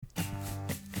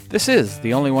This is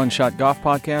the Only One Shot Golf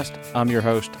Podcast. I'm your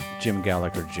host, Jim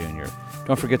Gallagher Jr.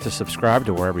 Don't forget to subscribe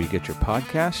to wherever you get your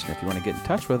podcasts. And if you want to get in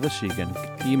touch with us, you can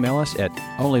email us at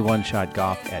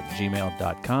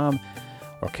onlyoneshotgolf@gmail.com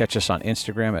or catch us on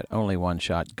Instagram at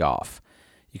onlyoneshotgolf.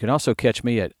 You can also catch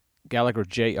me at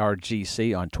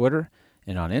GallagherJRGC on Twitter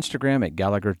and on Instagram at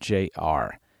GallagherJR.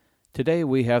 Today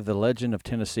we have the legend of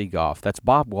Tennessee golf. That's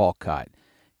Bob Wolcott.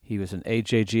 He was an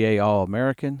AJGA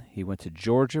All-American. He went to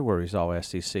Georgia, where he's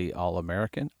All-SEC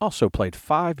All-American. Also played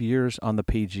 5 years on the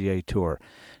PGA Tour.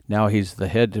 Now he's the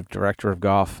head director of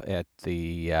golf at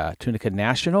the Tunica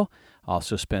National.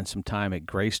 Also spent some time at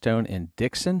Greystone in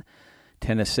Dixon,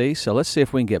 Tennessee. So let's see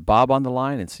if we can get Bob on the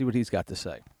line and see what he's got to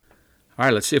say. All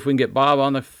right, let's see if we can get Bob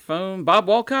on the phone. Bob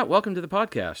Wolcott, welcome to the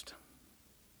podcast.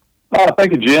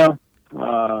 Thank you, Jim.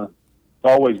 It's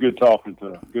always good talking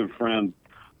to a good friend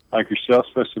like yourself,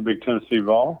 especially big Tennessee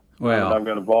Vol. Well, I've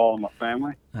got a Vol in my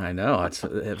family. I know it's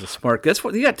a smart. That's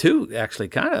what you got two actually,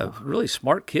 kind of really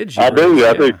smart kids. I do.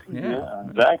 Yeah. I think. Yeah,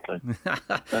 exactly.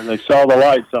 And they saw the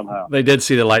light somehow. They did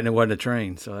see the light, and it wasn't a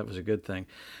train, so that was a good thing.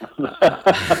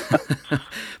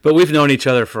 But we've known each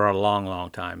other for a long, long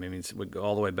time. I mean, we go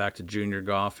all the way back to junior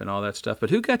golf and all that stuff. But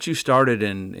who got you started,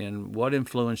 and what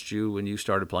influenced you when you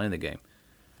started playing the game?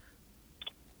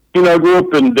 You know, I grew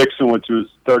up in Dixon, which was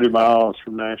 30 miles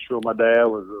from Nashville. My dad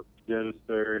was a dentist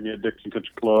there in the Dixon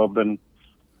Country Club, and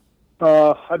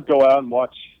I'd go out and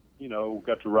watch,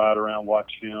 got to ride around,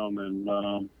 watch him,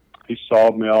 and he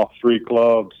sawed me off 3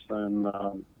 clubs, and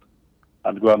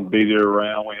I'd go out and beat it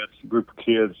around. We had a group of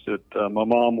kids that my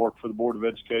mom worked for the Board of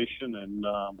Education, and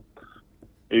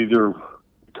either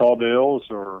Caudill's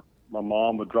or my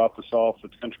mom would drop us off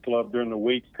at the country club during the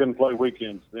week. Couldn't play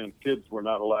weekends then. Kids were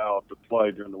not allowed to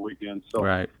play during the weekends. So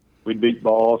Right. We'd beat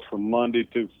balls from Monday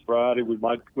to Friday. We'd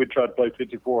try to play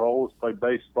 54 holes, play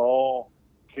baseball,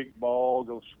 kick ball,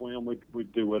 go swim.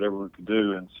 We'd do whatever we could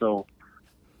do. And so,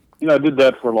 I did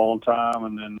that for a long time.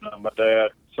 And then my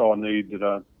dad saw a need that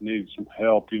I needed some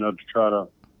help, to try to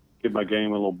get my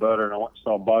game a little better. And I went and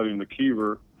saw Bobby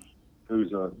McKeever,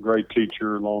 who's a great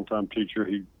teacher, longtime teacher.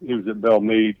 He was at Bell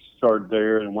Mead, started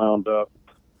there, and went to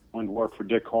work for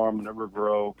Dick Harmon at River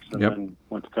Oaks, and then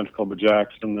went to Country Club of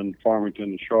Jackson, and Farmington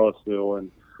and Charlottesville.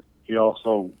 And he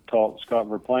also taught Scott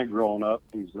Verplank growing up.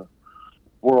 He's a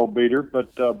world beater.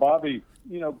 But Bobby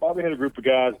had a group of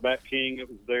guys. Matt King that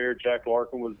was there, Jack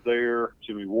Larkin was there,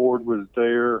 Jimmy Ward was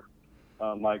there,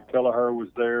 Mike Kelleher was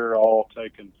there, all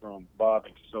taken from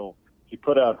Bobby. So he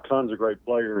put out tons of great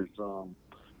players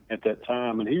at that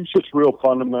time, and he was just real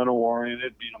fundamental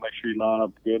oriented, make sure you line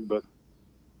up good, but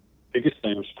biggest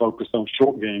thing was focused on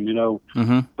short game,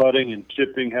 putting and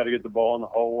chipping, how to get the ball in the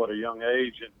hole at a young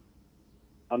age. And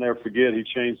I'll never forget, he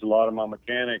changed a lot of my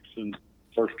mechanics, and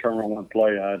first tournament I went to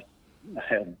play, I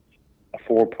had a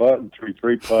 4-putt and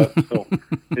 3 putt. So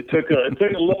it took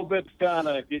a little bit to kind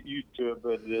of get used to it,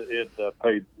 but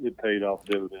it paid off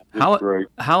dividends. Great.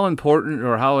 How important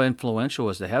or how influential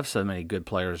was to have so many good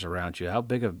players around you? How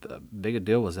big a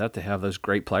deal was that to have those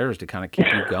great players to kind of keep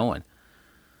you going?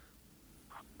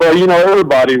 Well,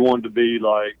 everybody wanted to be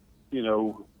like,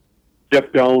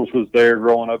 Jeff Jones was there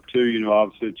growing up too.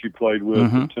 Obviously that you played with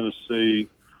in Tennessee.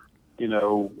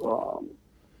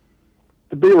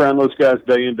 To be around those guys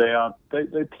day in, day out,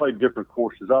 they played different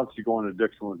courses. Obviously, going to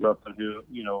Dixon was up and hill,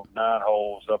 9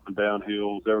 holes, up and down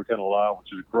hills, every kind of lie,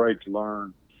 which is great to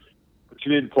learn. But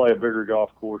you need to play a bigger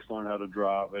golf course, learn how to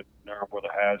drive it, learn where the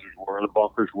hazards were, the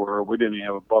bunkers were. We didn't even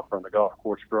have a buffer on the golf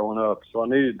course growing up, so I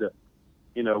needed to,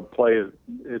 play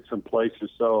at some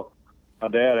places. So my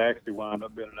dad actually wound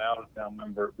up being an out-of-town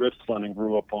member at Richland and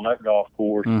grew up on that golf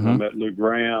course. And I met Lou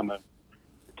Graham and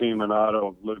team and Otto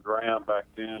of Lou Graham back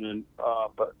then, and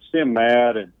but seeing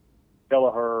Matt and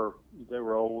Kelleher, they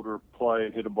were older,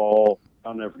 hit a ball.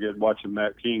 I'll never forget watching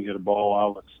Matt King hit a ball. I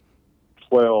was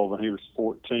 12 and he was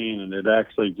 14, and it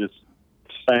actually just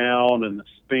sound and the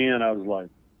spin. I was like,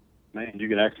 man, you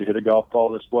can actually hit a golf ball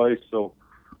this way. So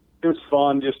it was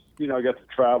fun. Just I got to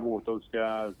travel with those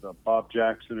guys. Bob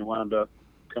Jackson, who wound up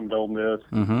coming to Ole Miss,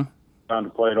 trying to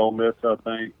play at Ole Miss, I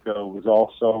think, was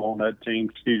also on that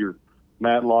team. Skeeter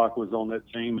Matlock was on that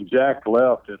team, and Jack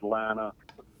left Atlanta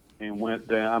and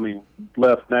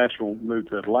left Nashville, moved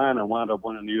to Atlanta, and wound up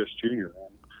winning the U.S. Junior.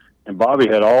 And Bobby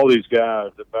had all these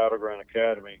guys at Battleground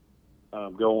Academy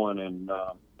going, and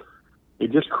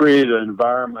it just created an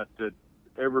environment that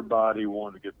everybody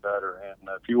wanted to get better. And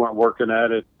if you weren't working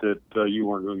at it, that you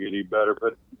weren't going to get any better.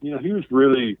 But, he was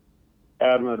really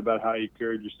adamant about how you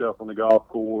carried yourself on the golf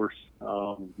course,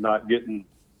 not getting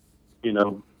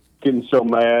so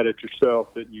mad at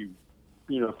yourself that you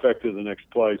affected the next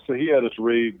play. So he had us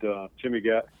read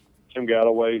Tim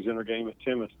Galloway's intergame at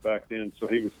Timmins back then. So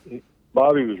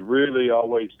Bobby was really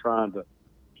always trying to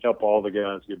help all the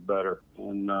guys get better,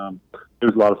 and it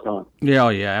was a lot of fun. Yeah, oh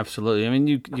yeah, absolutely. I mean,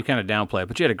 you kind of downplay it,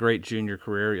 but you had a great junior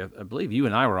career. I believe you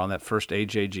and I were on that first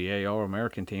AJGA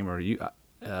All-American team, or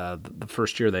the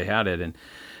first year they had it. And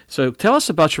so, tell us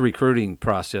about your recruiting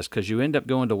process, because you end up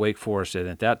going to Wake Forest, and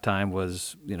at that time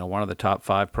was one of the top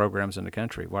 5 programs in the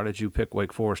country. Why did you pick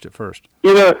Wake Forest at first?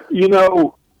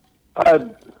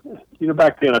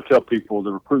 Back then I tell people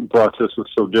the recruiting process was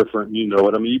so different. You know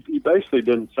what I mean? You basically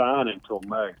didn't sign until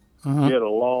May. Uh-huh. You had a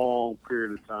long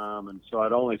period of time, and so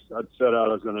I'd set out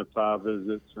I was going to have 5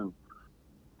 visits, and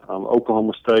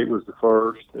Oklahoma State was the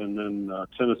first, and then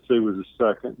Tennessee was the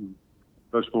second. And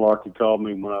Coach Malarkey called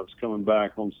me when I was coming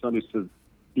back on Sunday. Said,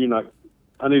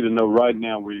 I need to know right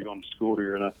now where you're going to school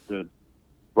here. And I said,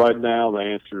 right now the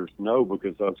answer is no,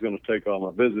 because I was going to take all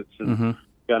my visits. And mm-hmm.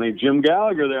 guy named Jim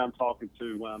Gallagher there I'm talking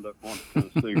to wound up going to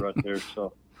Tennessee right there.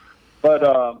 So, but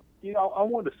I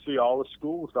wanted to see all the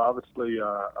schools. Obviously,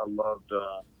 I loved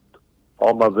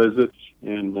all my visits,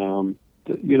 and when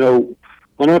I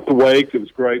went to Wake, it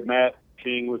was great. Matt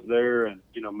King was there, and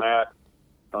Matt,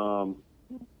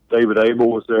 David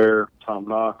Abel was there, Tom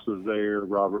Knox was there,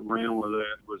 Robert Wren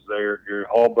was there, Gary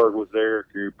Hallberg was there,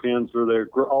 Gary Penns were there,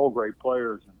 all great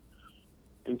players,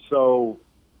 and so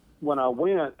when I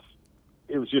went,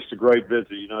 it was just a great visit.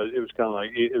 It was kind of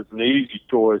like it was an easy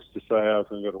choice to say I was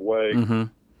going to go to Wake. Mm-hmm.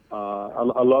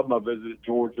 I love my visit at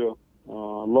Georgia.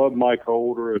 I love Mike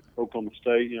Holder at Oklahoma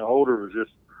State. Holder was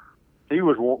he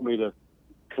was wanting me to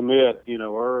commit,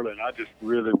 early, and I just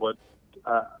really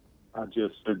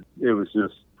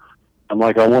I'm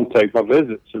like, I want to take my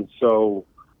visits. And so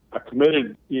I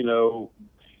committed,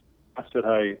 I said,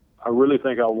 hey, I really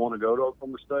think I want to go to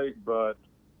Oklahoma State, but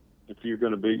if you're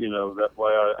going to be, that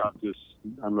way,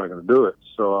 I'm not going to do it.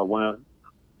 So I went,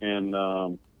 and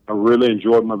I really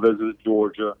enjoyed my visit at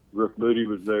Georgia. Rick Moody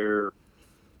was there.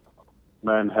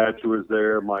 Madden Hatcher was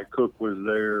there. Mike Cook was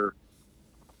there. A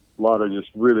lot of just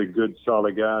really good,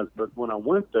 solid guys. But when I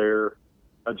went there,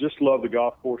 I just loved the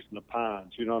golf course and the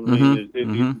pines. You know what I mean?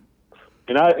 Mm-hmm.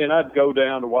 And I'd go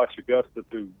down to watch Augusta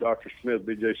through Dr. Smith,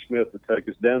 B.J. Smith, would take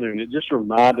us down there, and it just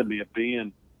reminded me of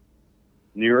being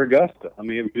near Augusta. I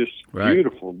mean, it was just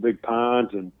beautiful, big pines,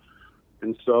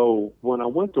 and so when I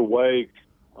went to Wake,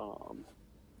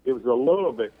 it was a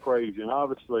little bit crazy. And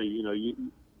obviously,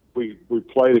 we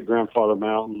played at Grandfather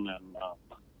Mountain, and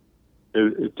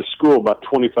it's a school about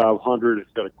 2,500.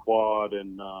 It's got a quad,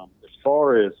 and as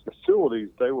far as facilities,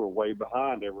 they were way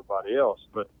behind everybody else,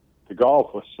 but the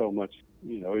golf was so much.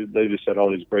 They just had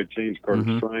all these great teams, Curtis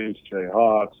mm-hmm. Strange, Jay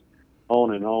Hotz,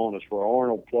 on and on. That's where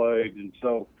Arnold played. And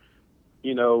so,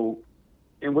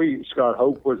 and Scott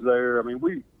Hope was there. I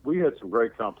mean, we had some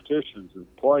great competitions and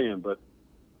playing, but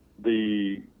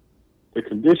the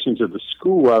conditions of the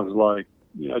school, I was like,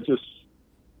 I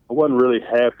wasn't really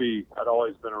happy. I'd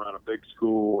always been around a big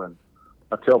school, and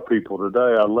I tell people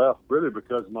today I left really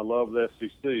because of my love of the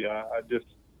SEC. I just,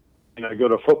 I go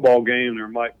to a football game, there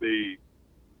might be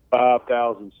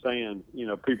 5,000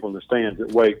 people in the stands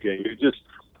at Wake game.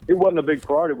 It wasn't a big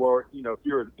priority where, if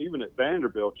you're even at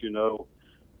Vanderbilt,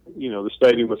 the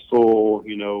stadium was full. If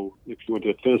you went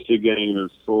to a Tennessee game, it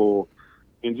was full.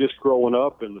 And just growing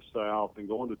up in the South and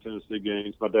going to Tennessee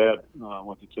games, my dad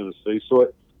went to Tennessee.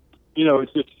 So,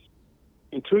 it's just,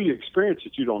 until you experience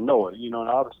it, you don't know it. And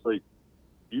obviously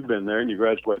you've been there and you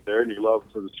graduate there and your love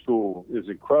for the school is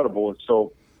incredible. And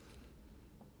so,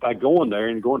 by going there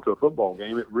and going to a football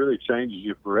game, it really changes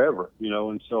you forever,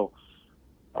 and so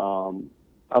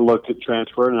I looked at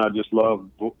transferring, and I just loved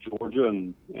Georgia,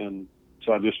 and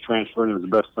so I just transferred, and it was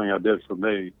the best thing I did for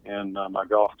me and my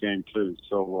golf game too.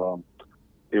 So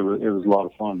it was a lot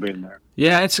of fun being there.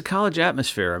 Yeah, it's a college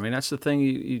atmosphere. I mean, that's the thing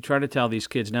you try to tell these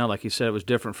kids now. Like you said, it was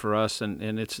different for us,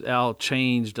 and it's all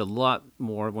changed a lot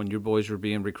more when your boys were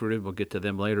being recruited. We'll get to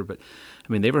them later. But,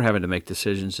 I mean, they were having to make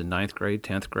decisions in 9th grade,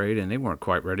 10th grade, and they weren't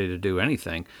quite ready to do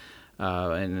anything.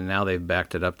 And now they've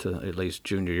backed it up to at least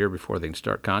junior year before they can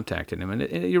start contacting them.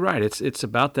 And you're right. It's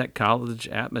about that college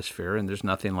atmosphere, and there's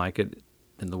nothing like it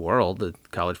in the world, the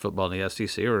college football in the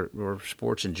SEC or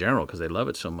sports in general, because they love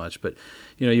it so much. But,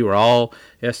 you were all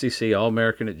SEC,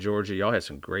 All-American at Georgia. Y'all had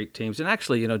some great teams. And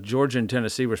actually, Georgia and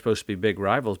Tennessee were supposed to be big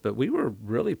rivals, but we were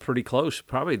really pretty close,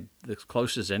 probably as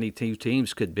close as any two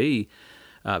teams could be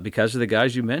because of the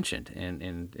guys you mentioned.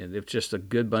 And it's just a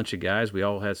good bunch of guys. We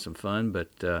all had some fun.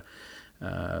 But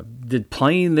did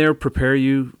playing there prepare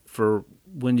you for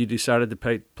when you decided to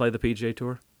play the PGA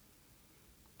Tour?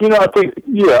 I think,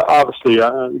 obviously,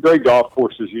 great golf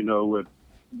courses,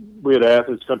 we had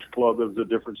Athens Country Club. That was a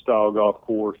different style golf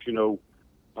course.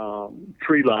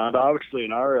 tree lined. Obviously,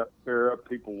 in our era,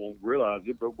 people won't realize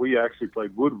it, but we actually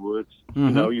played woodwoods. Mm-hmm.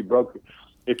 You know, you broke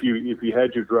if you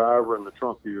had your driver in the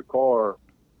trunk of your car,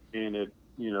 and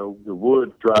the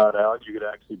wood dried out, you could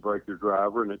actually break your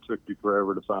driver, and it took you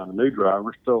forever to find a new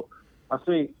driver. So, I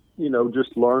think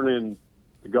just learning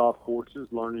the golf courses,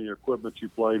 learning the equipment you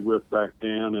played with back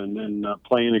then, and then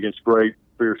playing against great,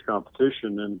 fierce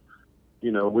competition. And,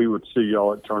 we would see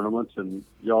y'all at tournaments, and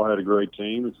y'all had a great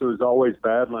team. And so it was always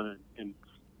battling and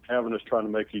having us trying to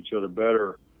make each other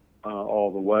better all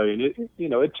the way. And,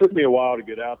 it took me a while to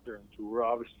get out there and tour.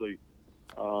 Obviously,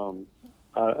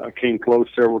 I came close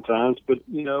several times. But, if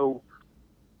you're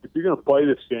going to play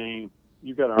this game,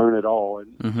 you've got to earn it all.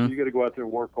 And mm-hmm. you got to go out there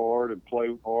and work hard and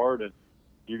play hard, and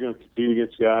you're going to compete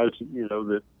against guys,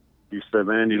 that you say,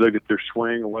 man, you look at their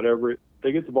swing or whatever,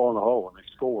 they get the ball in the hole and they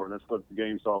score, and that's what the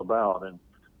game's all about.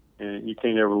 And you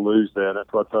can't ever lose that.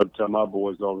 That's what I try to tell my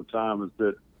boys all the time, is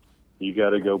that you got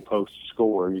to go post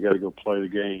score and you got to go play the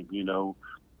game. You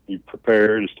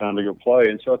prepared, it's time to go play.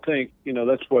 And so I think,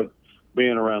 that's what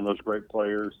being around those great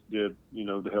players did,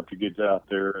 to help you get out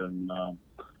there. And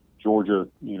Georgia,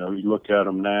 you look at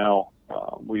them now,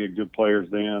 we had good players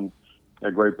then,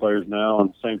 got great players now,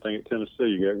 and same thing at Tennessee.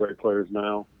 You got great players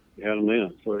now. You had them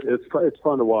then. So it's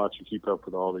fun to watch and keep up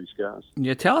with all these guys.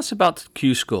 Yeah, tell us about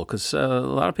Q School, because a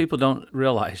lot of people don't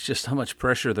realize just how much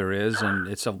pressure there is, and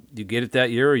you get it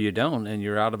that year or you don't, and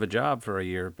you're out of a job for a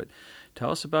year. But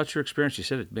tell us about your experience. You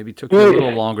said it maybe took you a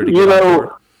little longer to get out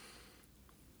there.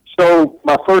 So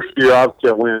my first year, obviously,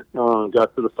 I went,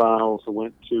 got to the finals. I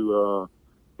went to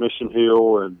Mission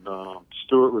Hill, and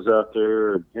Stewart was out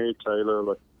there, and Harry Taylor,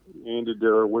 like Andy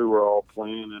Diller. We were all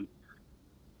playing, and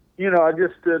I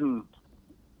just didn't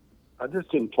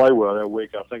play well that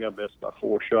week. I think I missed by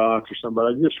 4 shots or something. But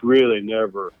I just really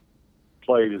never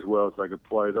played as well as I could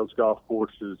play. Those golf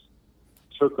courses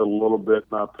took a little bit, in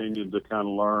my opinion, to kind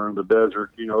of learn the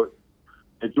desert. In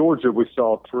Georgia, we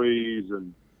saw trees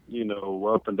and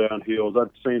up and down hills. I'd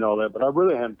seen all that, but I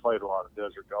really hadn't played a lot of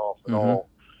desert golf at all.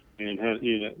 And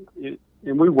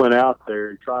and we went out there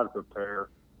and tried to prepare.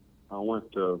 I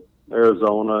went to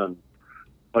Arizona and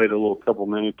played a couple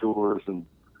mini tours,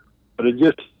 but I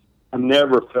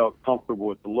never felt comfortable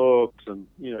with the looks, and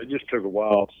it just took a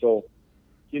while. So,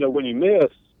 when you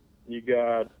miss, they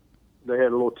had a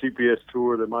little TPS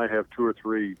tour that might have 2 or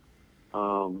 3.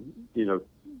 I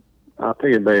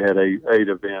think they had 8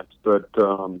 events, but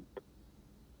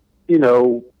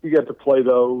you got to play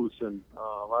those, and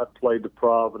I played the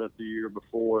Providence the year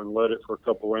before and led it for a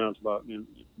couple rounds about being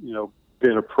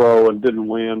a pro, and didn't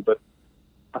win, but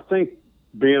I think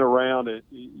being around it,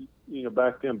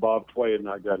 back then Bob Tway had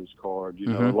not got his card.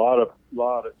 Mm-hmm. A lot of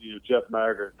Jeff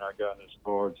Maggart had not gotten his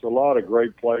card. So a lot of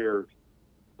great players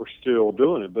were still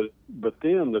doing it. But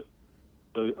then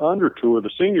the under tour, the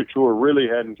senior tour, really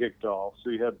hadn't kicked off.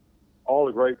 So you had all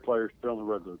the great players still on the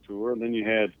regular tour, and then you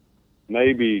had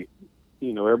maybe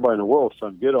everybody in the world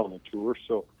trying to get on the tour.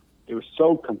 So it was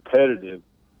so competitive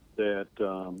that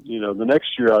the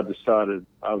next year I decided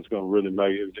I was going to really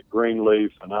make it. It was at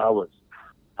Greenleaf, and I was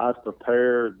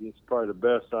prepared. It's probably the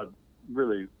best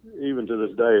even to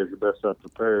this day, is the best I've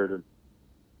prepared. And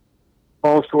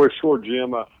long story short,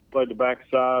 Jim, I played the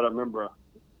backside. I remember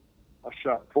I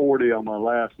shot 40 on my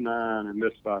last 9 and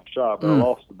missed by a shot, but I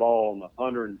lost the ball on the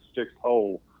 106th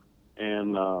hole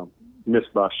and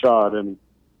missed by a shot. And,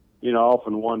 I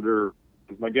often wonder,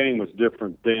 because my game was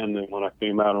different then than when I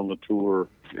came out on the tour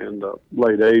in the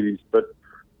late 80s. But,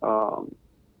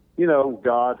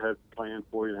 God has a plan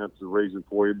for you and has a reason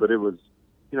for you. But it was,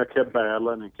 I kept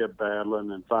battling and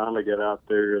finally got out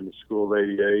there in the school of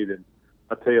 88. And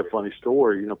I'll tell you a funny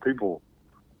story. People,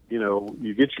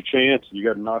 you get your chance and you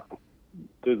got to knock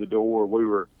through the door. We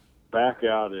were back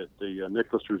out at the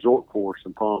Nicholas Resort Course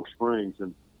in Palm Springs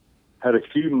and had a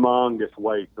humongous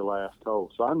wake the last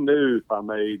hole. So I knew if I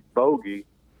made bogey,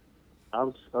 I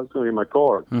was going to get my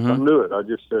card. Mm-hmm. I knew it. I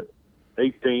just said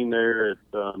 18 there at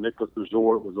Nicholas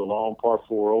Resort was a long par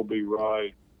 4, OB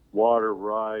right, water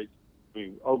right.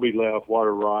 OB left,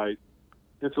 water right.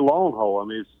 It's a long hole.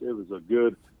 It was a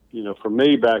good, for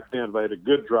me back then, if I had a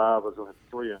good drive, I was going to have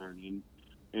 3 iron.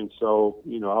 And so,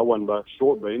 I wasn't about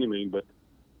short by any means, but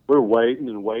we were waiting,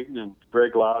 and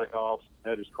Greg Lodikoff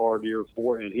had his card the year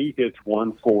before, and he hits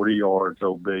 140 yards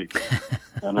OB.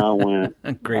 And I went.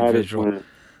 Great visual.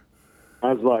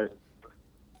 I'm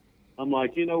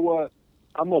like, you know what?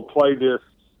 I'm going to play this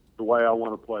the way I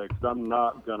want to play it, because I'm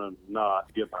not going to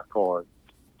not get my card.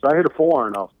 So I hit a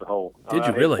 4-iron off the hole. Did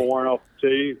you really? Hit a 4-iron off the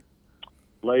tee,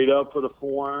 laid up for the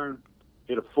 4-iron,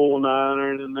 hit a full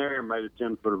 9-iron in there, and made a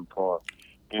 10-footer par.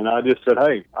 And I just said,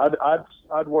 hey,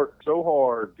 I'd worked so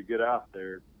hard to get out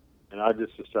there, and I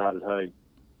just decided, hey,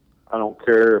 I don't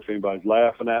care if anybody's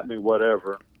laughing at me,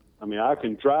 whatever. I mean, I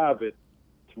can drive it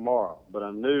tomorrow, but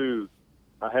I knew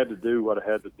I had to do what I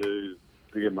had to do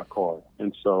to get my car.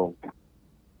 And so,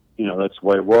 that's the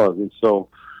way it was. And so,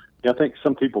 I think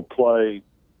some people play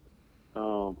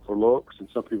for looks, and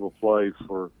some people play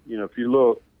for, if you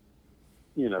look,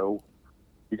 you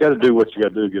got to do what you got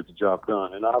to do to get the job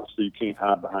done. And obviously you can't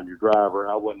hide behind your driver.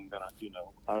 And I wasn't going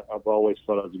to, I've always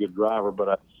thought I was a good driver,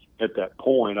 but at that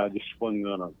point, I just wasn't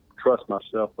going to trust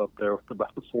myself up there with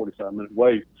about a 45-minute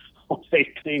wait on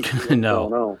 18.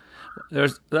 No.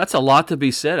 That's a lot to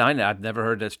be said. I've never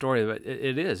heard that story, but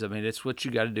it is. I mean, it's what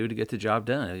you got to do to get the job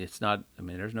done. It's not. I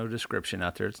mean, there's no description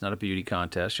out there. It's not a beauty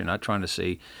contest. You're not trying to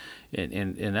see, and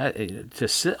that to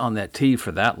sit on that tee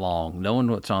for that long, knowing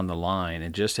what's on the line,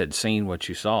 and just had seen what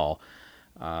you saw.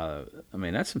 I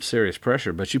mean, that's some serious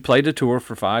pressure. But you played the tour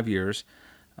for 5 years,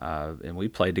 and we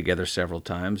played together several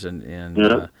times.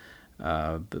 But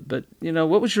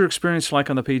what was your experience like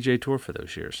on the PGA Tour for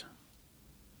those years?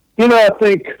 I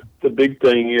think the big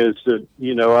thing is that,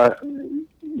 you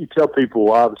tell people,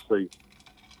 obviously,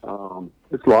 it's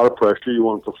a lot of pressure. You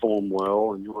want to perform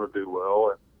well and you want to do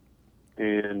well.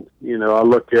 And I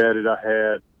look at it, I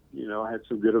had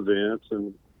some good events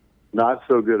and not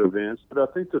so good events. But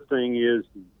I think the thing is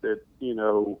that,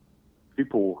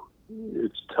 people,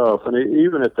 it's tough. And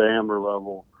even at the amateur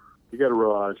level, you got to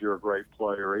realize you're a great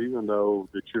player, even though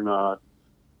that you're not,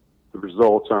 the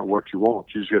results aren't what you want.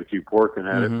 You just got to keep working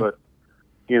at it. But,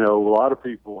 a lot of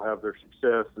people have their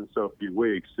success in so few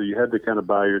weeks. So you had to kind of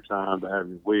buy your time to have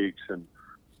your weeks. And,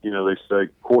 they say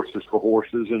courses for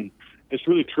horses. And it's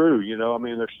really true. I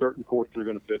mean, there's certain courses that are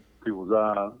going to fit people's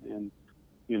eye. And,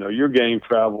 your game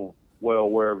traveled well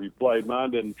wherever you played.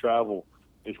 Mine didn't travel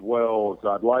as well as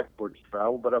I'd like for it to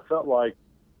travel. But I felt like,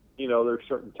 there's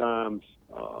certain times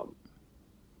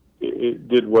it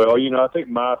did well. I think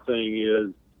my thing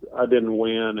is, I didn't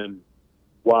win, and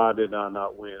why did I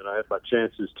not win? I had my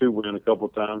chances to win a couple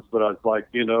of times, but I was like,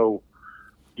 you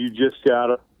just got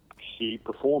to keep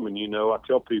performing. I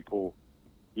tell people,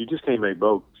 you just can't make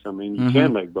bogeys. I mean, you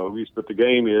can make bogeys, but the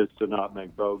game is to not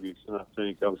make bogeys. And I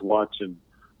think I was watching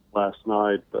last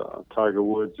night Tiger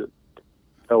Woods at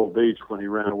Pebble Beach when he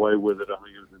ran away with it. I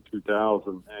think it was in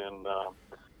 2000, and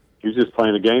he was just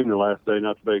playing a game the last day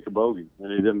not to make a bogey,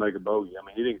 and he didn't make a bogey. I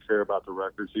mean, he didn't care about the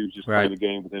records. He was just playing the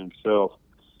game within himself.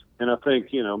 And I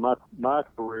think, my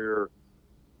career,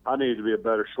 I needed to be a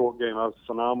better short game. I was a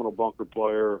phenomenal bunker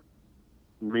player,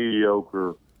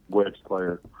 mediocre wedge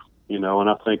player, and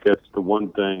I think that's the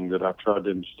one thing that I tried to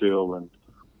instill in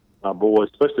my boys,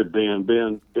 especially Ben.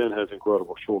 Ben has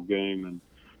incredible short game. And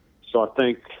so I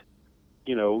think,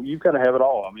 you've got to have it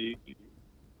all. I mean,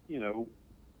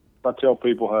 I tell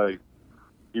people, hey,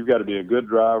 you've got to be a good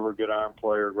driver, good iron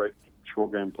player, great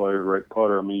short game player, great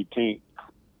putter. I mean,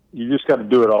 you just got to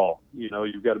do it all. You've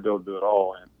got to be able to do it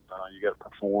all, and you got to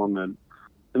perform. And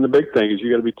the big thing is you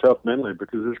got to be tough mentally,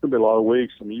 because there's going to be a lot of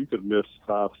weeks. I mean, you could miss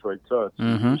 5 straight cuts.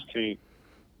 You just can't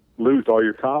lose all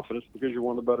your confidence because you're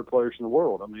one of the better players in the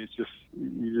world. I mean,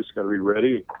 you just got to be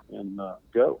ready and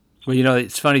go. Well,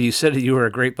 it's funny. You said that you were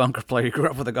a great bunker player. You grew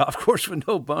up with a golf course with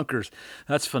no bunkers.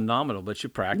 That's phenomenal. But you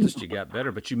practiced, you got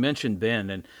better. But you mentioned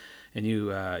Ben, and you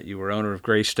were owner of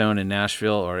Greystone in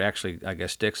Nashville, or actually, I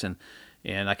guess, Dixon.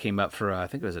 And I came up for, I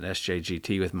think it was an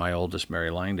SJGT with my oldest,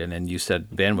 Mary Langdon, and you said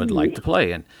Ben would like to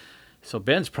play. And so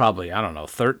Ben's probably,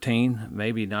 13,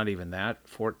 maybe not even that,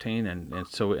 14. And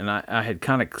so I had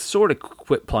kind of sort of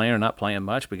quit playing or not playing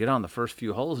much, but get on the first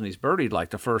few holes, and he's birdied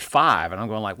like the first 5. And I'm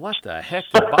going like, what the heck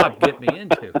did Bob get me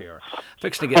into here?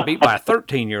 Fixing to get beat by a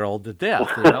 13-year-old to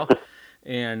death,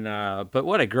 And but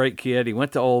what a great kid. He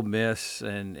went to Ole Miss,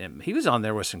 and he was on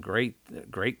there with some great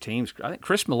teams. I think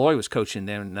Chris Malloy was coaching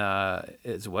them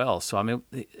as well. So, I mean,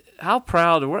 how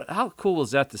cool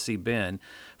was that to see Ben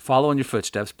follow in your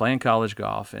footsteps, playing college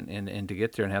golf, and to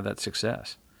get there and have that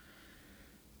success?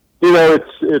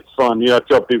 It's fun. I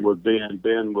tell people with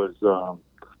Ben was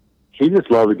he just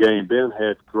loved the game.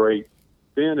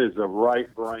 Ben is a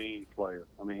right brain player.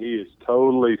 I mean, he is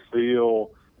totally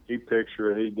he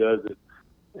picture it, he does it.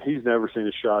 He's never seen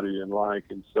a shot he didn't like,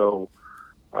 and so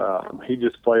he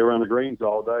just play around the greens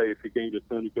all day. If he came to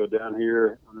Tunica down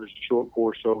here, there's a short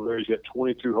course over there. He's got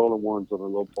 22 hole-in-ones on a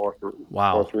little par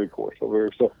 3 course over there.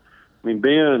 So, I mean,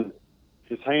 Ben,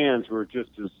 his hands were just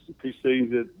as, if he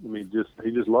sees it, I mean,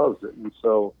 he just loves it. And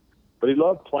so, but he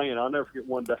loved playing. I'll never forget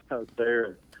one day I was there,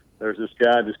 and there's this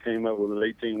guy just came up with an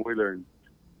 18-wheeler and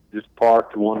just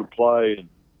parked and wanted to play. And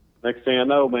Next thing I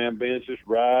know, man, Ben's just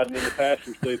riding in the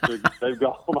passenger seat. They've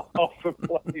gone off and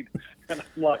played. And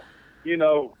I'm like,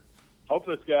 hope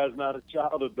this guy's not a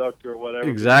child abductor or whatever.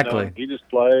 Exactly. But, he just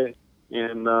played.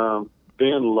 And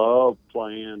Ben loved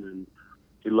playing, and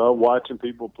he loved watching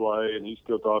people play. And he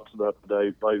still talks about the day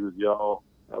he played with y'all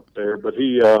up there. But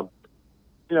he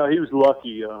was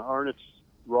lucky. Ernest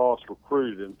Ross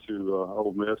recruited him to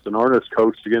Ole Miss, and Ernest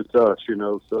coached against us,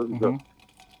 so it was a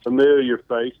familiar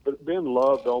face. But Ben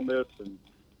loved Ole Miss and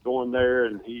going there,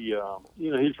 and he,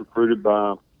 he's recruited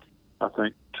by, I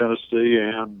think, Tennessee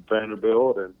and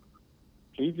Vanderbilt, and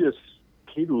he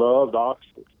loved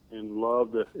Oxford and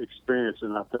loved the experience,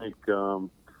 and I think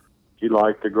he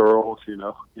liked the girls,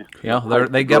 Yeah,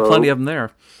 they got plenty of them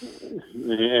there.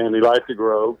 And he liked to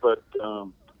grow, but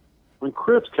when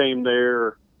Chris came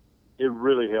there, it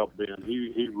really helped Ben.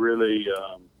 He really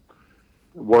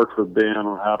worked with Ben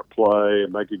on how to play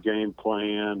and make a game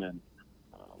plan, and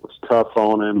was tough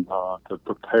on him to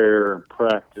prepare and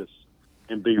practice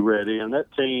and be ready. And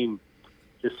that team,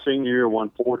 his senior year,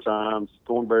 won 4 times.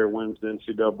 Thornberry wins the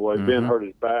NCAA. Mm-hmm. Ben hurt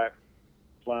his back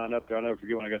flying up there. I'll never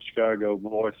forget when I got to Chicago.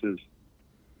 Boy says,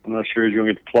 I'm not sure he's going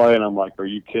to get to play. And I'm like, are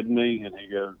you kidding me? And he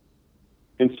goes,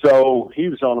 and so he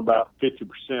was on about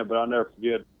 50%, but I'll never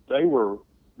forget, they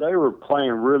were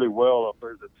playing really well up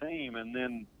there as a team. And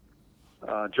then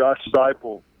Josh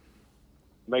Seipel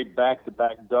made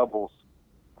back-to-back doubles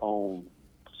on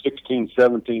 16,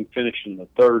 17, finishing the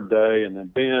third day. And then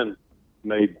Ben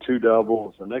made 2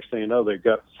 doubles. The next thing you know, they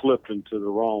got flipped into the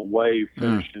wrong wave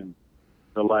finishing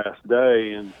the last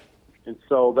day. And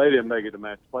so they didn't make it to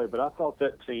match play. But I thought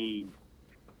that team,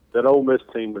 that Ole Miss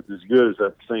team, was as good as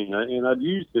I've seen. And I'd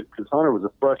used it because Hunter was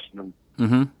a freshman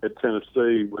at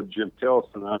Tennessee with Jim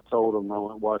Kelson. I told him I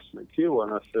went watching McKeown,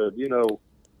 and I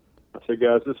said,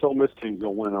 guys, this Ole Miss team's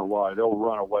going to win on wide. They'll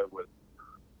run away with it.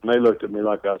 And they looked at me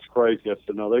like I was crazy. I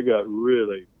said, no, they got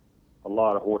really a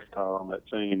lot of horsepower on that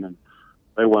team. And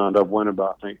they wound up winning by,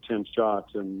 I think, 10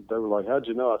 shots. And they were like, how'd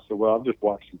you know? I said, well, I've just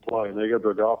watched them play. And they got to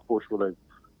a golf course where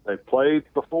they played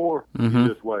before. You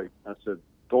just wait. I said,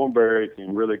 Thornberry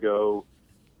can really go,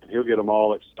 and he'll get them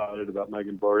all excited about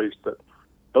making birdies. But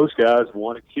those guys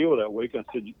won at Kiel that week. I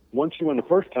said, once you win the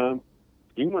first time,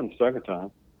 you can win the second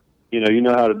time. You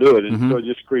know how to do it. And so it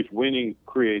just creates winning,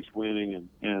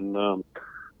 and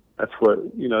that's what,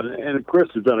 and Chris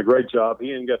has done a great job.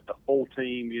 He ain't got the whole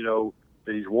team,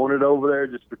 that he's wanted over there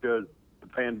just because of the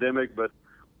pandemic, but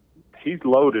he's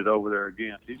loaded over there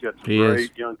again. He's got some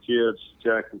great young kids,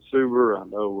 Jackson Suber, I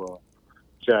know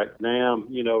Jack Nam.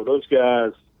 Those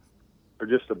guys are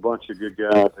just a bunch of good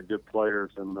guys and good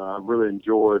players, and I really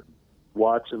enjoyed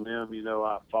watching them.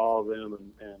 I follow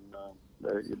them,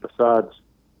 and besides,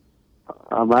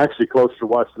 I'm actually closer to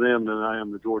watching them than I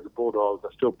am the Georgia Bulldogs.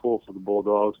 I still pull for the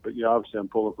Bulldogs, but obviously I'm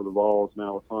pulling for the Vols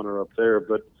now with Hunter up there.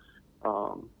 But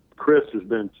Chris has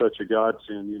been such a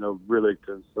godsend, really,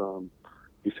 because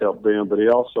he's helped them, but he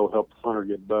also helped Hunter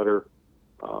get better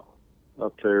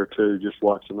up there too. Just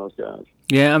watching those guys.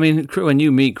 Yeah, I mean, when you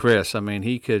meet Chris, I mean,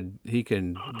 he can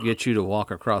get you to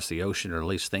walk across the ocean, or at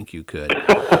least think you could.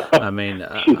 I mean,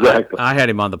 exactly. I had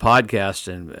him on the podcast,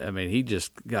 and I mean, he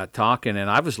just got talking, and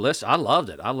I was listening. I loved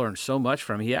it. I learned so much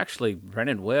from him. He actually,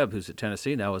 Brendan Webb, who's at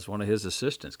Tennessee now, was one of his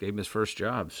assistants. Gave him his first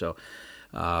job. So,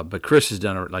 but Chris has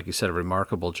done, like you said, a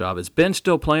remarkable job. Is Ben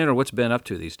still playing, or what's Ben up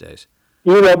to these days?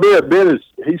 Ben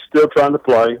he's still trying to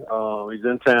play. He's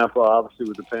in Tampa, obviously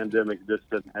with the pandemic, he just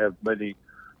doesn't have many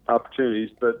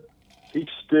opportunities, but he's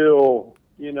still,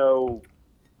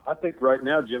 I think right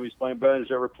now Jimmy's playing better than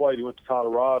he's ever played. He went to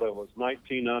Colorado, was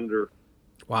 19 under,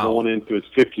 going into his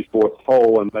 54th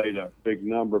hole and made a big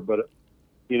number. But,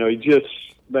 he just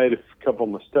made a couple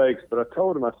of mistakes. But I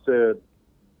told him, I said,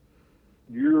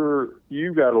 you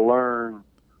got to learn.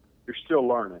 You're still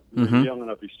learning. You're young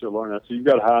enough, you're still learning. I said, you've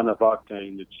got a high enough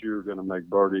octane that you're going to make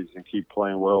birdies and keep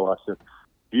playing well. I said,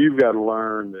 you've got to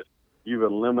learn that you've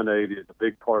eliminated a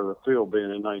big part of the field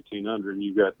being in 1900, and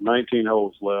you've got 19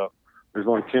 holes left. There's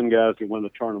only 10 guys who win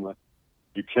the tournament.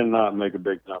 You cannot make a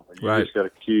big number. You just got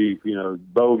to keep,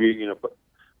 bogey,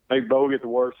 make bogey at the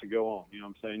worst and go on. You know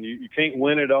what I'm saying? You can't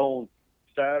win it on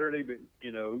Saturday, but,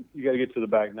 you got to get to the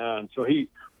back nine. So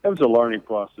that was a learning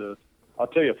process. I'll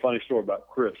tell you a funny story about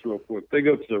Chris real quick. They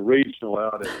go to the regional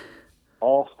out at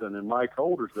Austin, and Mike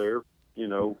Holder's there,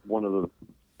 one of the,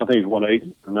 I think he's won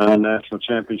 8 or 9 national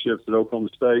championships at Oklahoma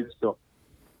State. So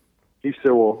he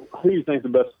said, well, who do you think the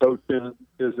best coach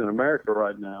is in America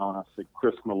right now? And I said,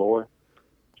 Chris Malloy.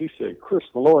 He said, Chris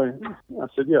Malloy? I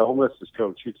said, yeah, Ole Miss's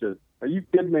coach. He said, are you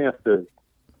kidding me? That's the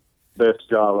best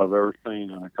job I've ever seen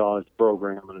in a college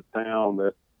program in a town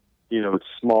that, it's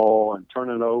small, and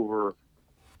turning over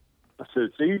I said,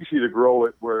 it's easy to grow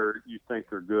it where you think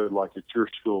they're good, like at your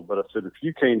school. But I said, if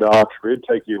you came to Oxford, it'd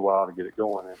take you a while to get it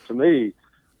going. And to me,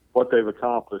 what they've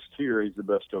accomplished here, he's the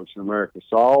best coach in America.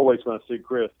 So I always, when I see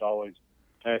Chris, I always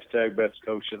hashtag best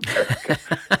coach in America.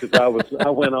 Because I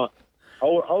went on.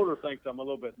 Holder thinks I'm a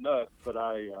little bit nuts, but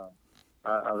I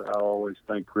always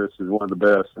think Chris is one of the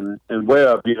best. And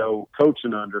Webb, you know,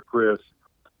 coaching under Chris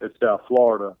at South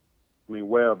Florida, I mean,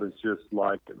 Webb is just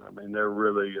like it. I mean, they're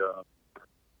really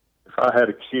if I had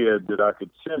a kid that I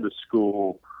could send to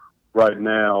school right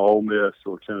now, Ole Miss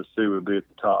or Tennessee would be at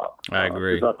the top. I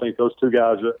agree. 'Cause I think those two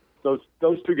guys are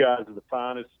the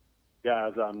finest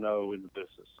guys I know in the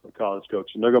business of college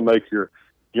coaching. They're going to make your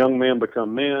young men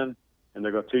become men, and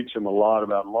they're going to teach them a lot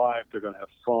about life. They're going to have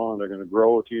fun. They're going to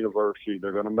grow at the university.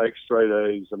 They're going to make straight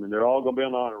A's. I mean, they're all going to be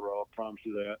on honor roll, I promise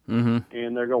you that. Mm-hmm.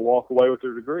 And they're going to walk away with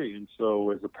their degree. And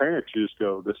so as a parent, you just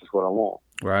go, this is what I want.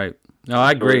 Right. No,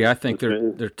 I agree. I think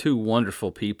they're two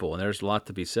wonderful people, and there's a lot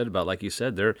to be said about, like you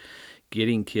said, they're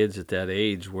getting kids at that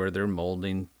age where they're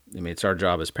molding. I mean, it's our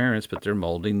job as parents, but they're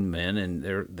molding men, and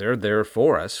they're there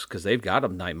for us because they've got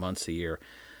them 9 months a year.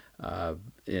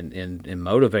 In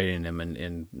motivating them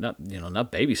and not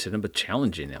babysitting them, but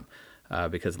challenging them,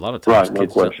 because a lot of times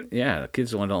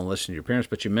kids don't listen to your parents.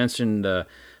 But you mentioned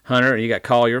Hunter, and you got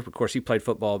Collier. Of course, he played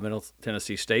football at Middle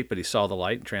Tennessee State, but he saw the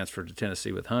light and transferred to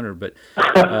Tennessee with Hunter. But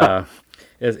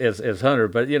as Hunter,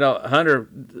 but Hunter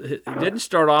didn't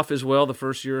start off as well the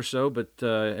first year or so. But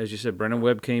as you said, Brennan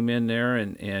Webb came in there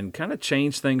and kind of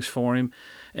changed things for him.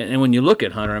 And when you look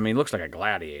at Hunter, I mean, he looks like a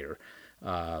gladiator.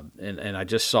 And I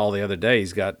just saw the other day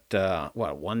he's got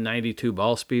 192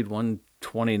 ball speed,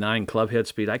 129 club head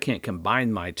speed. I can't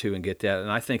combine my two and get that.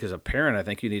 And I think as a parent, I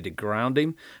think you need to ground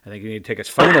him. I think you need to take his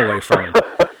phone away from him.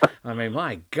 I mean,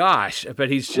 my gosh! But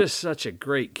he's just such a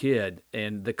great kid.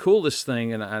 And the coolest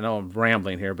thing, and I know I'm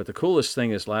rambling here, but the coolest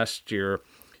thing is last year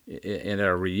in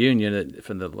a reunion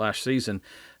from the last season,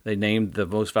 they named the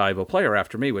most valuable player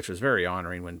after me, which was very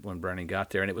honoring when Brennan got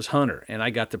there. And it was Hunter, and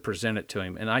I got to present it to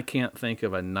him. And I can't think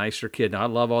of a nicer kid. Now, I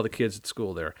love all the kids at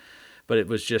school there, but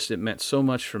it meant so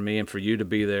much for me and for you to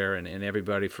be there and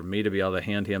everybody, for me to be able to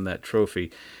hand him that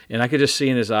trophy. And I could just see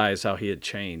in his eyes how he had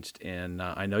changed. And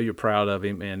I know you're proud of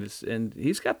him, and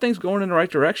he's got things going in the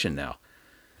right direction now.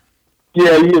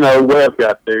 Yeah, Webb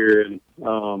got there, and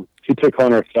he took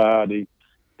Hunter aside.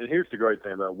 And here's the great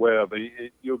thing about Webb.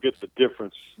 You'll get the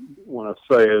difference when I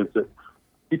say is that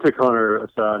he took Hunter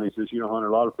aside and he says, Hunter,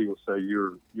 a lot of people say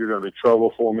you're going to be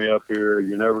trouble for me up here.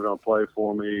 You're never going to play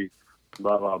for me,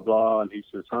 blah, blah, blah. And he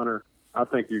says, Hunter, I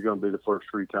think you're going to be the first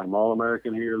 3-time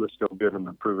All-American here. Let's go get him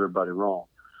and prove everybody wrong.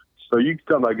 So you can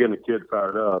talk about getting a kid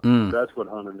fired up. That's what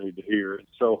Hunter needed to hear. And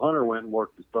so Hunter went and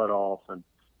worked his butt off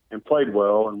and played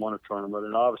well and won a tournament.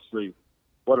 And obviously,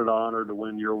 what an honor to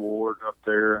win your award up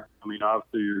there. I mean,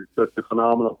 obviously, you're such a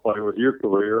phenomenal player with your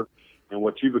career and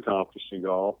what you've accomplished in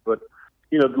golf. But,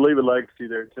 to leave a legacy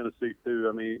there at Tennessee, too,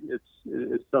 I mean,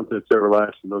 it's something that's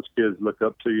everlasting. Those kids look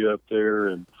up to you up there,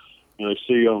 and they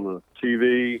see you on the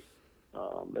TV.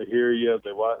 They hear you.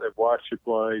 They've watched you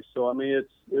play. So, I mean,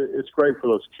 it's great for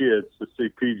those kids to see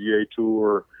PGA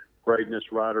Tour, greatness,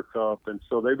 Ryder Cup. And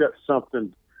so they've got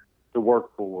something to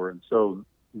work for. And so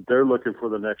they're looking for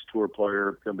the next tour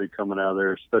player going to be coming out of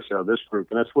there, especially out of this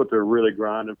group. And that's what they're really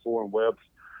grinding for. And Webb's,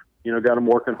 got them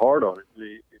working hard on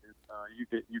it.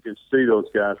 You can see those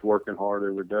guys working hard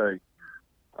every day.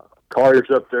 Collier's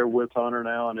up there with Hunter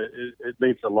now, and it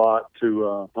means a lot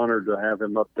to Hunter to have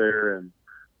him up there and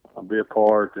be a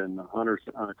part. And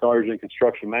Collier's in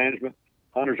construction management.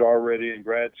 Hunter's already in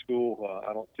grad school.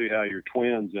 I don't see how you're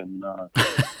twins and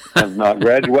have not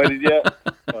graduated yet,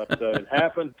 but it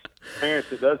happens.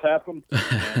 Parents, it does happen,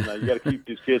 and you got to keep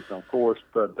these kids on course.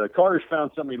 But Collier's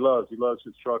found something he loves. He loves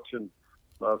construction.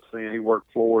 Loves seeing. He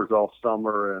worked floors all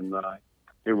summer, and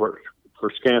he worked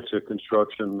for Skanska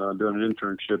Construction doing an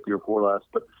internship year before last.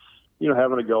 But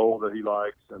having a goal that he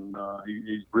likes, and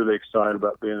he's really excited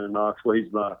about being in Knoxville.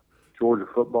 He's my Georgia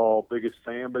football biggest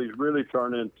fan, but he's really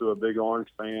turned into a big Orange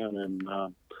fan,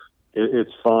 and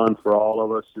it's fun for all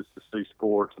of us just to see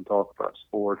sports and talk about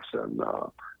sports and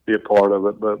be a part of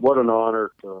it. But what an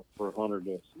honor for Hunter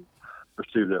to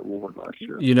receive that award last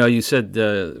year. You said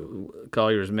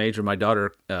Collier's major. My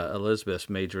daughter Elizabeth's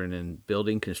majoring in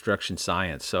building construction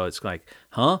science. So it's like,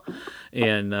 huh?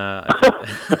 And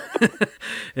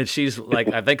and she's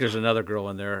like, I think there's another girl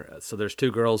in there. So there's two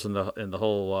girls in the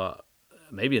whole.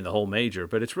 Maybe in the whole major,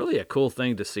 but it's really a cool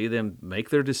thing to see them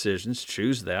make their decisions,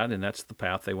 choose that, and that's the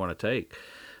path they want to take.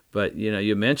 But,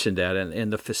 you mentioned that,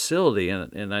 and the facility,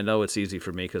 and I know it's easy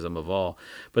for me because I'm a Vol,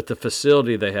 but the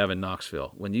facility they have in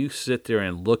Knoxville, when you sit there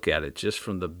and look at it just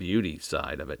from the beauty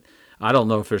side of it, I don't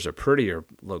know if there's a prettier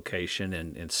location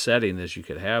and setting as you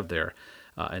could have there.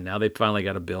 And now they finally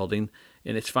got a building,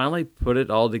 and it's finally put it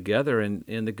all together. And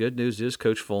the good news is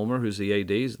Coach Fulmer, who's the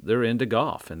AD, they're into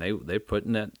golf, and they're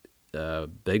putting that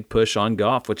big push on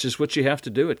golf, which is what you have to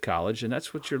do at college, and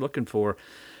that's what you're looking for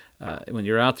when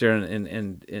you're out there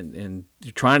and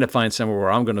you're trying to find somewhere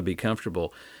where I'm going to be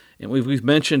comfortable. And we've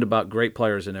mentioned about great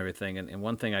players and everything, and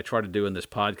one thing I try to do in this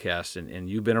podcast, and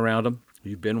you've been around them,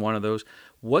 you've been one of those.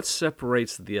 What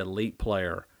separates the elite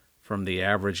player from the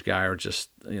average guy, or just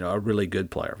a really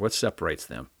good player? What separates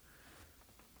them?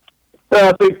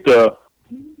 Well, I think the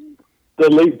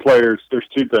elite players, there's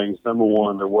two things. Number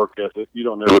one, their work ethic. You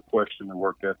don't ever question their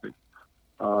work ethic.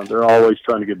 They're always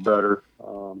trying to get better,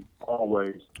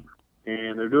 always.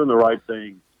 And they're doing the right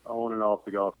thing on and off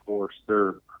the golf course.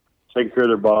 They're taking care of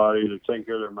their body, they're taking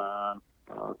care of their mind,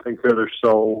 taking care of their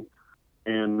soul,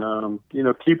 and,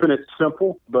 keeping it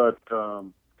simple but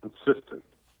consistent.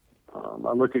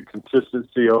 I look at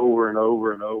consistency over and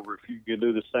over and over. If you can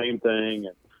do the same thing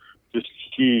and just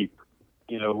keep,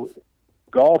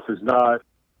 golf is not,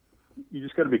 you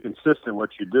just got to be consistent in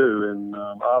what you do. And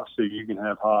obviously you can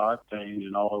have high octane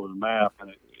and all over the map, and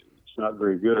it's not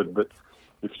very good. But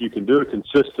if you can do it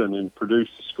consistent and produce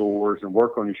the scores and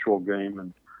work on your short game,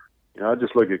 and I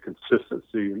just look at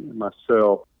consistency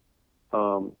myself,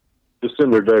 just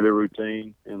in their daily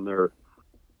routine, and their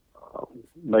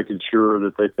making sure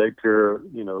that they take care of,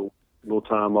 little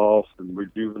time off and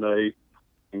rejuvenate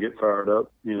and get fired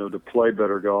up, to play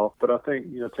better golf. But I think,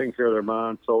 taking care of their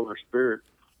mind, soul, and their spirit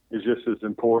is just as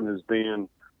important as being,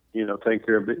 taking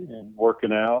care of it, and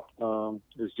working out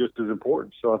is just as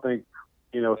important. So I think,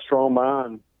 a strong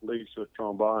mind leads to a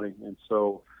strong body. And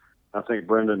so I think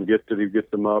Brendan gets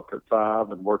them up at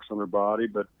 5 and works on their body,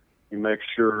 but he makes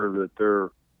sure that they're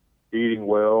eating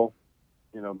well,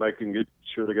 making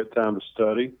sure they get time to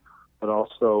study, but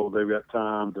also they've got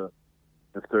time to,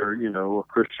 if they're, a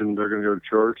Christian, they're going to go to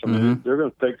church. I mean, they're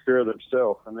going to take care of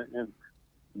themselves. And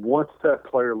once that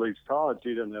player leaves college,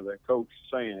 he doesn't have that coach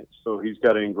saying it. So he's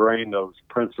got to ingrain those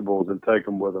principles and take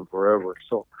them with him forever.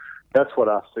 So that's what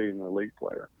I see in an elite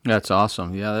player. That's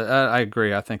awesome. Yeah, I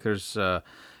agree. I think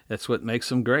that's what makes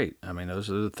them great. I mean, those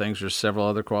are the things. There's several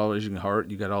other qualities.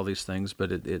 You got all these things,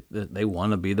 but they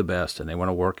want to be the best, and they want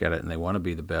to work at it, and they want to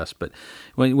be the best. But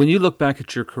when you look back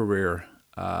at your career,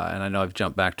 and I know I've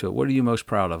jumped back to it, what are you most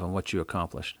proud of and what you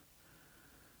accomplished?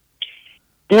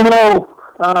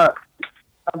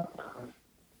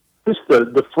 Just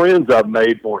the friends I've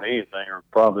made more than anything are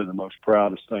probably the most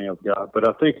proudest thing I've got. But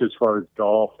I think as far as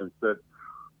golf is that,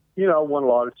 I won a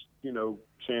lot of,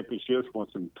 championships, won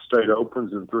some state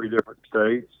opens in 3 different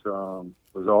states,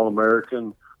 was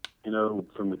All-American,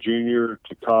 from the junior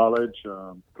to college,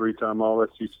 3-time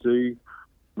All-SEC.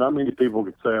 Not many people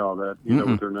could say all that,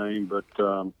 with their name, but,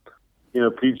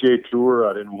 PGA Tour,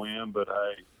 I didn't win, but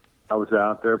I was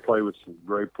out there, played with some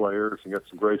great players and got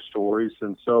some great stories.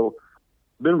 And so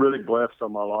I've been really blessed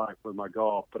on my life with my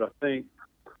golf. But I think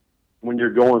when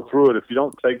you're going through it, if you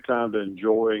don't take time to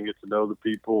enjoy and get to know the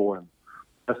people, and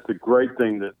that's the great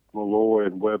thing that Malloy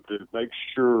and Webb did, make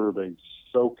sure they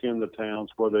soak in the towns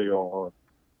where they are,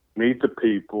 meet the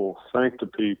people, thank the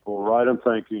people, write them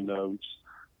thank you notes,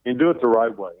 and do it the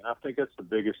right way. And I think that's the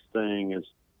biggest thing, is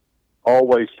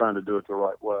always trying to do it the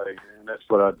right way. And that's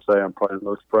what I'd say I'm probably the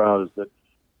most proud, is that,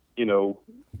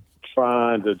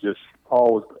 trying to just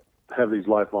always have these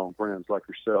lifelong friends like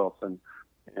yourself and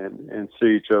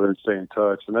see each other and stay in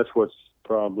touch. And that's what's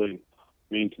probably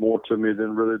means more to me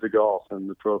than really the golf and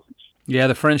the trophies. Yeah,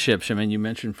 the friendships. I mean, you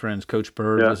mentioned friends. Coach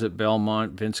Bird was at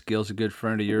Belmont. Vince Gill's a good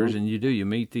friend of yours, and you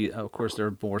meet of course,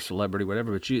 they're more celebrity,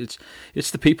 whatever, but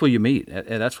it's the people you meet,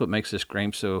 and that's what makes this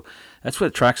game so. That's what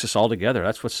attracts us all together.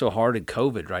 That's what's so hard in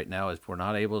COVID right now, is we're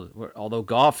not able to. Although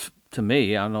golf, to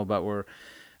me, I don't know about where.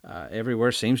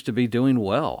 Everywhere seems to be doing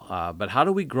well, but how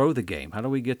do we grow the game? How do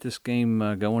we get this game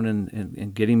going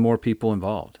and getting more people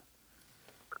involved?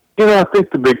 I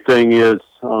think the big thing is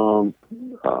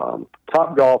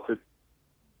Top Golf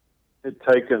had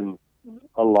taken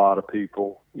a lot of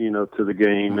people, to the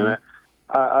game, and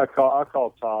I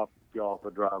call Top Golf a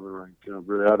driving range.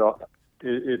 Really,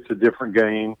 it's a different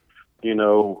game.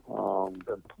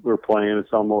 We're playing.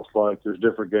 It's almost like there's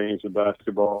different games in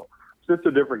basketball. So it's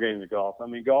a different game than golf. I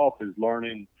mean, golf is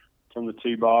learning from the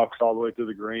tee box all the way to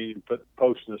the green,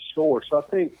 posting a score. So I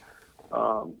think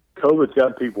COVID's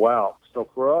got people out. So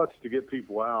for us to get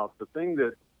people out, the thing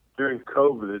that during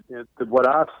COVID, what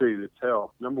I see that's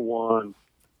helped, number one,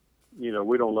 we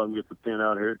don't let them get the pin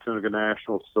out here at Tunica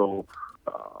National, so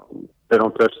they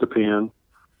don't touch the pin.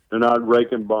 They're not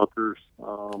raking bunkers,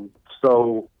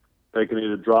 so they can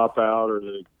either drop out or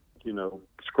they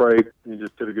scrape and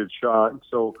just did a good shot.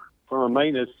 So from a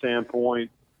maintenance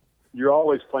standpoint, you're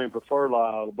always playing prefer lie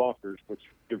out of the bunkers, which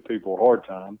give people a hard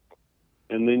time.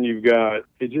 And then you've got,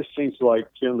 it just seems like,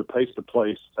 the pace of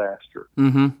play is faster.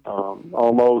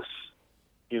 Almost,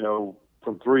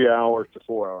 from 3 hours to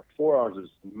 4 hours. 4 hours is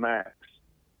max.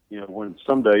 When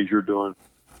some days you're doing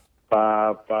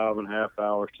 5.5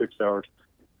 hours, 6 hours.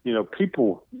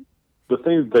 People, the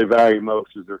thing that they value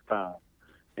most is their time.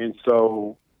 And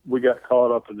so we got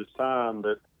caught up in this time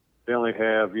that they only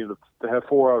have, to have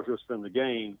 4 hours to spend the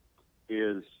game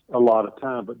is a lot of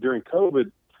time. But during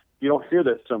COVID, you don't hear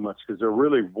that so much because they're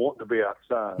really wanting to be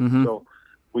outside. So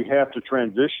we have to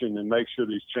transition and make sure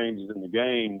these changes in the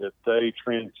game that they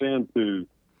transcend to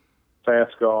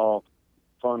fast golf,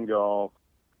 fun golf,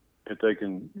 that they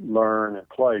can learn and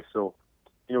play. So,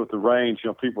 with the range,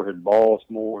 people hit balls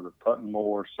more, they're putting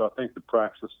more. So I think the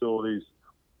practice facilities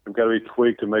have got to be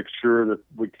tweaked to make sure that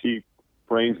we keep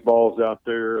range balls out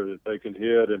there that they can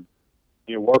hit and,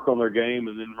 work on their game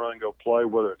and then run and go play,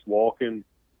 whether it's walking,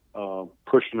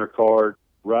 pushing their cart,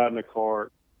 riding a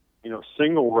cart.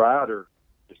 Single rider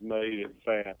has made it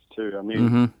fast too. I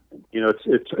mean,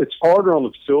 it's harder on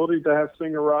the facility to have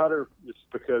single rider just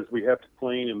because we have to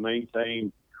clean and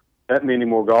maintain that many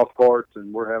more golf carts,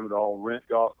 and we're having to all rent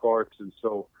golf carts. And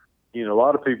so, a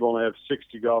lot of people only have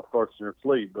 60 golf carts in their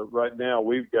fleet, but right now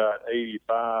we've got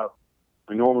 85.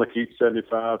 We normally keep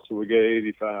 75, so we get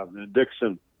 85. And at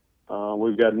Dixon,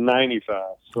 we've got 95.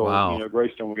 So, wow.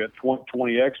 Greystone, we got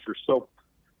 20 extra. So,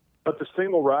 but the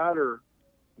single rider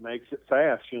makes it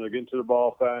fast. They get into the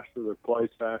ball faster, they play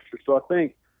faster. So I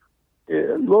think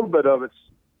a little bit of it's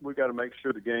we got to make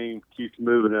sure the game keeps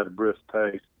moving at a brisk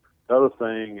pace. The other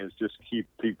thing is just keep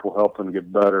people helping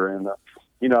get better. And,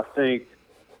 I think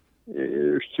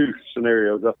there's two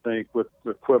scenarios. I think with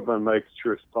the equipment making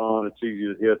sure it's fun, it's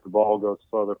easy to hit, the ball goes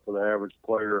further for the average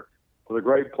player. For the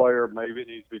great player, maybe it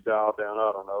needs to be dialed down.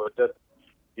 I don't know.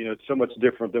 It's so much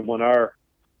different than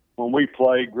when we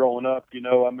played growing up. I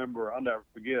remember, I'll never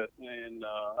forget, and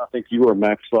I think you were a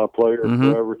Max Law player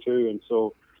forever too. And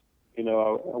so,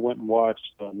 I went and watched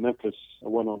Memphis. I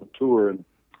went on a tour, and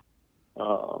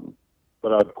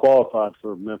but I qualified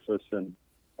for Memphis, and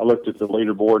I looked at the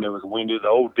leaderboard, and it was windy. The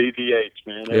old DDH,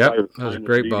 man. Yeah, that was a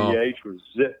great ball. DDH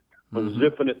was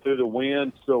zipping it through the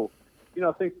wind. So,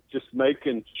 I think just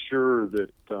making sure that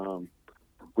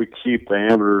we keep the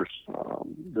amateurs,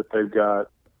 that they've got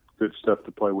good stuff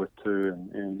to play with too.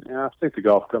 And I think the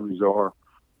golf companies are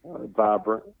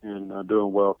vibrant and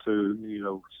doing well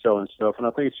too, selling stuff. And I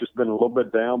think it's just been a little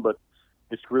bit down, but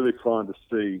it's really fun to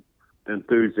see the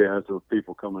enthusiasm of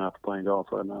people coming out to playing golf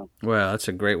right now. Well, that's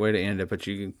a great way to end it. But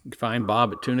you can find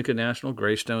Bob at Tunica National,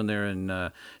 Greystone there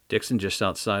in Dixon, just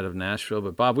outside of Nashville.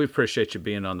 But, Bob, we appreciate you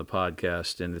being on the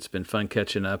podcast, and it's been fun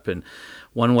catching up. And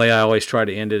one way I always try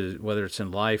to end it is, whether it's in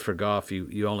life or golf,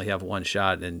 you only have one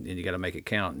shot, and you got to make it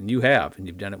count. And you have, and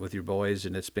you've done it with your boys,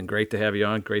 and it's been great to have you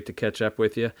on, great to catch up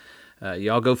with you.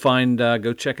 Y'all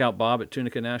go check out Bob at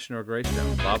Tunica National or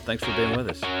Greystone. Bob, thanks for being with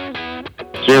us.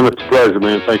 Jim, it's a pleasure,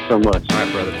 man. Thanks so much. All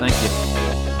right, brother. Thank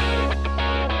you.